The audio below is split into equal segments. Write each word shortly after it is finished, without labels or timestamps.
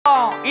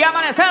y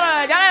Amanecer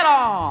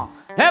Llanero,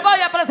 les voy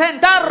a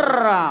presentar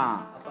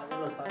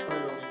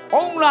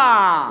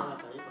una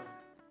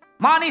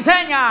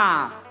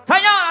maniseña.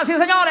 Señoras y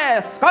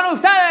señores, con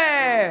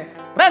ustedes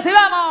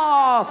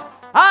recibamos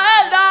a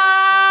Elda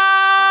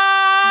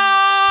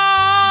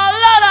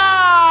Lara.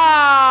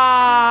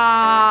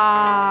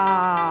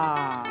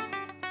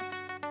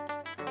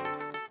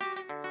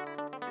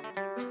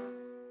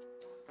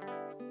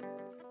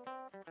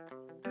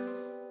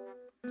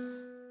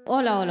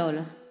 Hola, hola,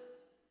 hola.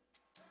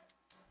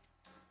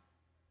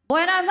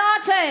 Buenas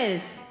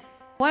noches,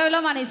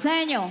 pueblo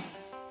maniseño.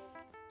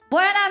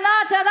 Buenas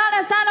noches,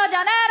 ¿dónde están los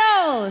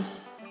llaneros?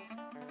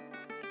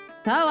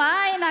 Esta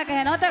vaina, que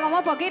se note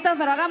como poquitos,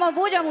 pero hagamos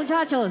bulla,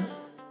 muchachos.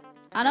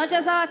 Anoche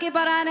estaba aquí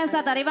parada en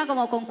esta tarima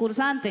como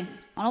concursante,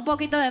 con un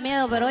poquito de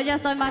miedo, pero hoy ya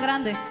estoy más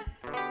grande.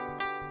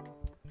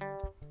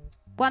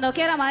 Cuando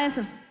quiera,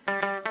 maestro.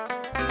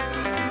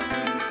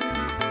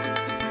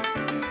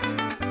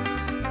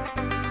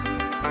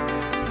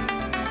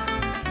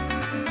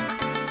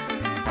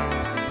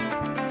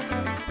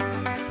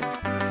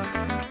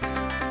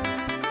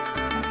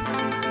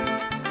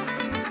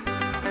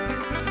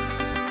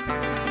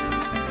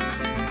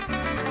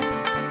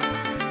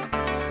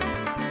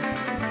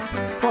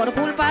 Por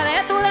culpa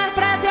de tu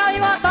desprecio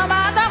vivo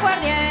tomando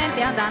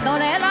aguardiente, andando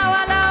de lado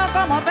a lado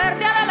como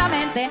perdida de la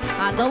mente.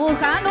 Ando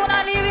buscando un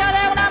alivio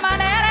de una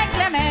manera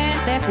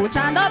inclemente,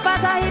 escuchando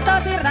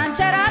pasajitos y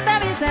rancheras de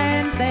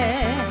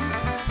Vicente.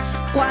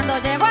 Cuando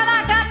llego a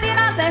la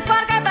cantina es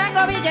porque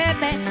tengo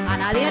billete, a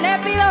nadie le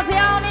pido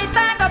fiado ni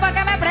tengo para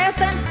que me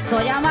presten.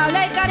 Soy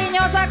amable y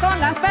cariñosa con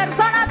las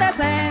personas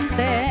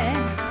decentes.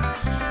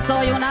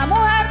 Soy una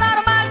mujer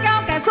normal que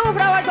aunque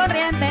sufro voy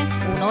sonriente.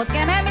 Unos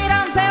que me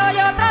miran feo y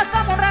otros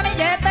como un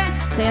ramillete.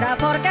 Será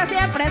porque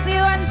siempre he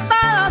sido en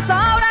todo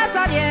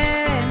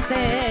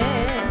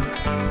sobresaliente.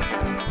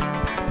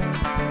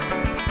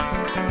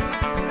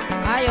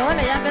 Ay,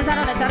 hola, ya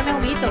empezaron a echarme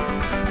humito.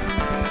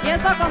 Y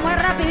esto como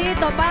es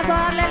rapidito, paso a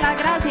darle las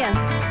gracias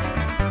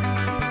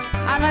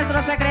a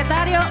nuestro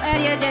secretario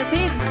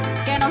Yesid,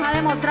 que nos ha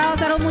demostrado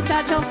ser un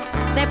muchacho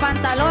de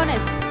pantalones.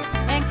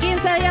 En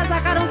 15 días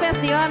sacar un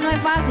festival no es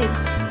fácil,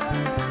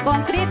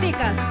 con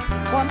críticas,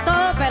 con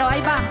todo, pero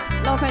ahí va.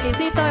 Lo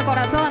felicito de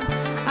corazón.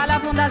 A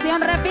la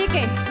Fundación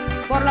Repique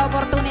por la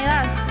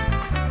oportunidad.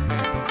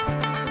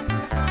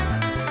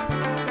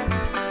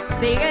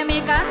 Sigue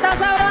mi canto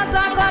sabroso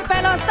al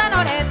golpe los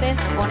tenoretes,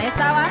 con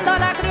esta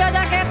bandola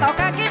criolla que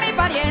toca aquí mi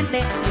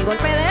pariente. El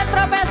golpe del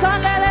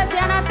tropezón le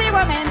decían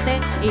antiguamente,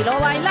 y lo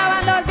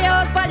bailaban los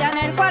viejos pa' allá en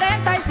el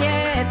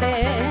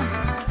 47.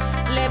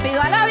 Le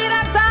pido a la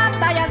vida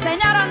santa y al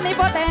Señor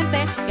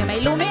omnipotente que me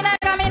ilumine el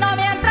camino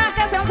mientras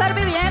que sea un ser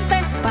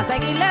viviente, pa'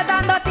 seguirle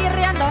dando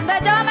tirria en donde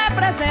yo me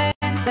presente.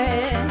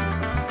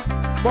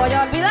 Voy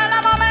a olvidar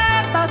los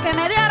momentos que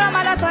me dieron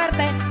mala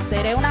suerte.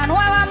 Seré una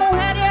nueva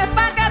mujer y es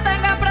pa' que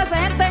tengan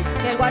presente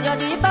que el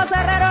guayollito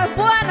cerrero es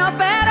bueno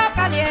pero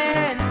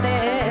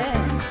caliente.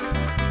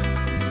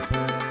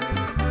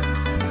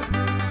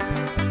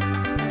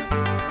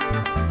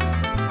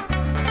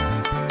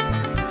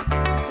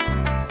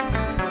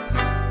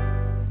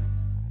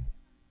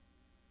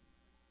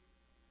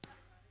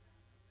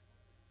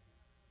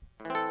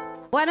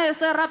 Bueno, yo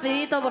estoy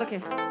rapidito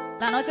porque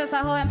la noche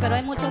está joven, pero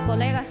hay muchos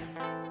colegas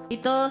y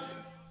todos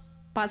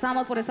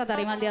pasamos por esta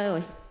tarima el día de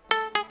hoy.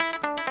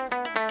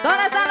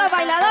 ¿Dónde están los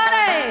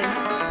bailadores?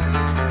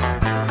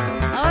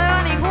 No veo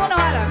a ninguno,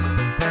 ¿vale?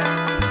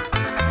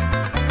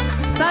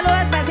 Un saludo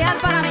especial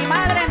para mi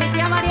madre, mi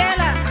tía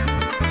Mariela,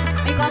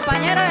 mi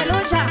compañero de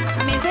lucha,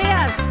 mis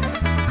hijas.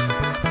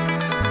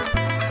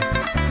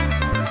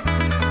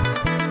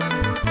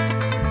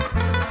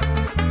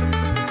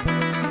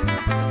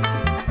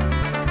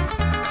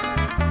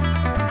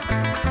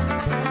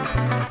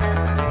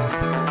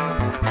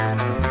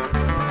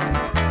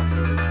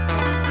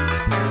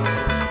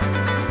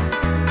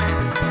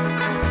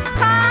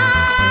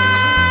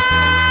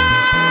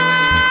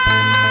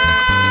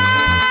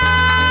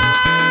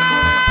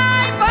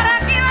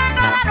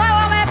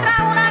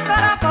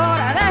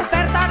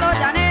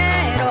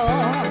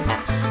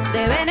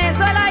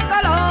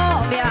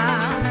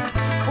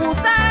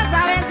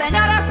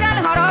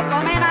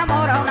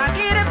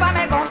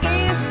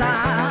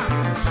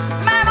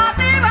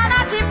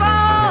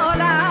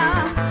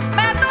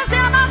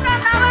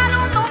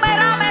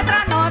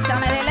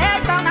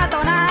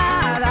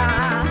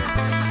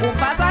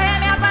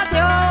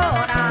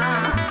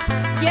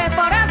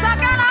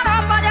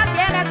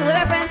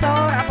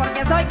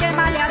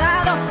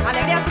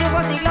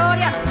 Y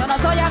gloria, yo no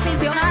soy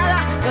aficionada,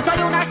 yo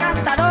soy una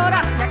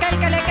cantadora. Y aquel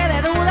que le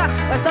quede duda,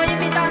 lo estoy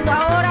invitando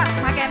ahora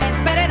a que me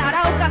espere en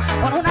Arauca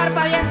con una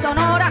arpa bien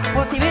sonora.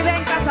 O si vive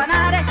en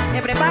Casanares,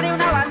 que prepare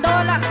una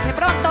bandola, que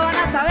pronto van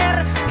a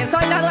saber que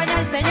soy la dueña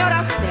y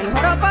señora del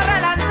joropo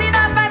relancino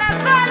en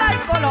Venezuela y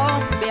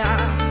Colombia.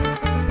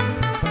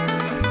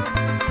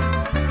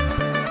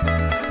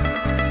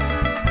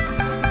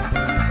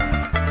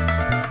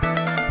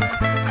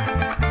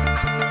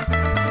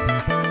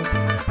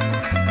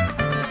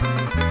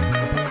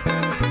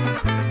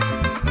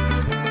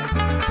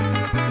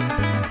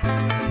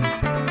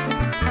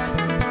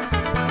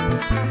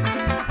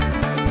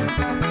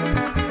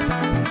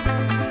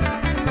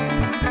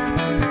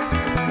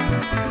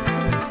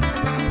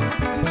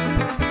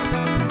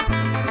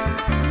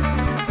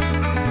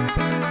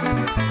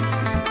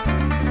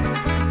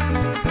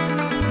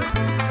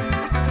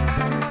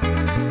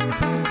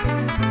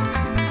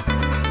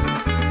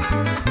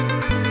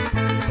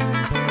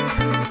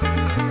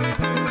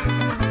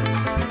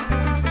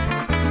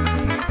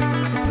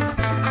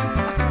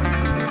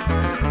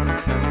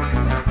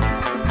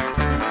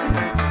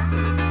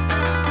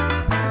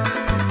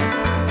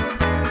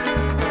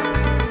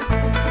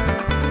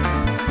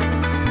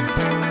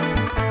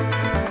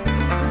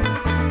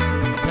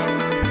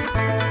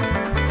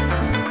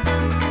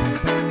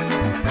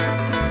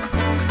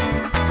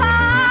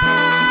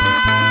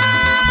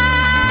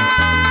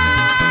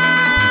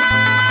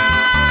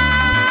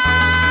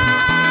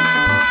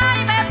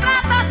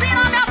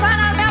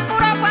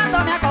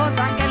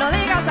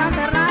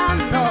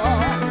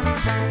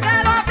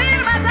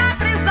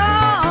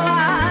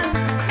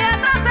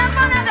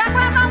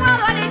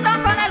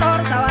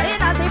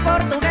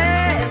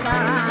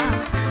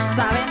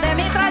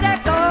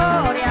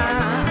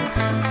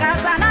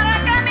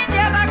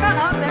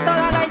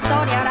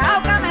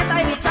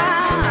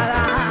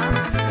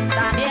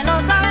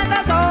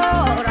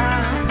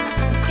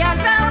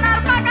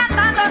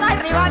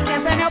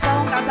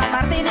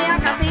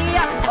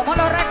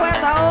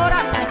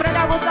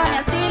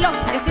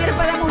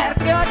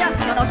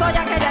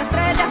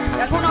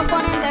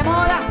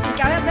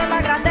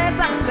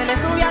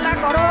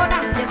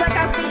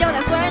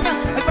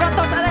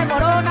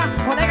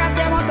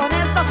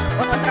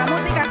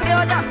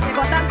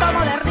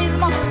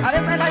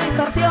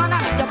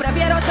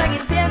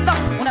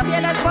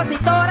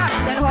 compositora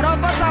del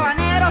joropo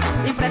sabanero,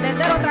 sin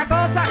pretender otra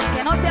cosa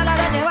que no sea la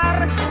de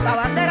llevar la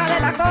bandera de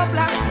la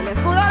copla, el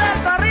escudo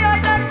del corrido y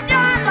del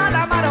llano a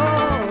la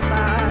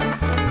marota.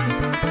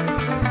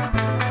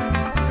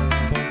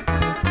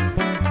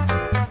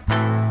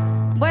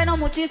 Bueno,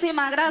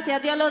 muchísimas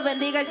gracias, Dios los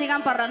bendiga y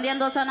sigan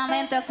parrandeando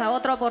sanamente hasta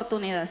otra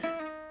oportunidad.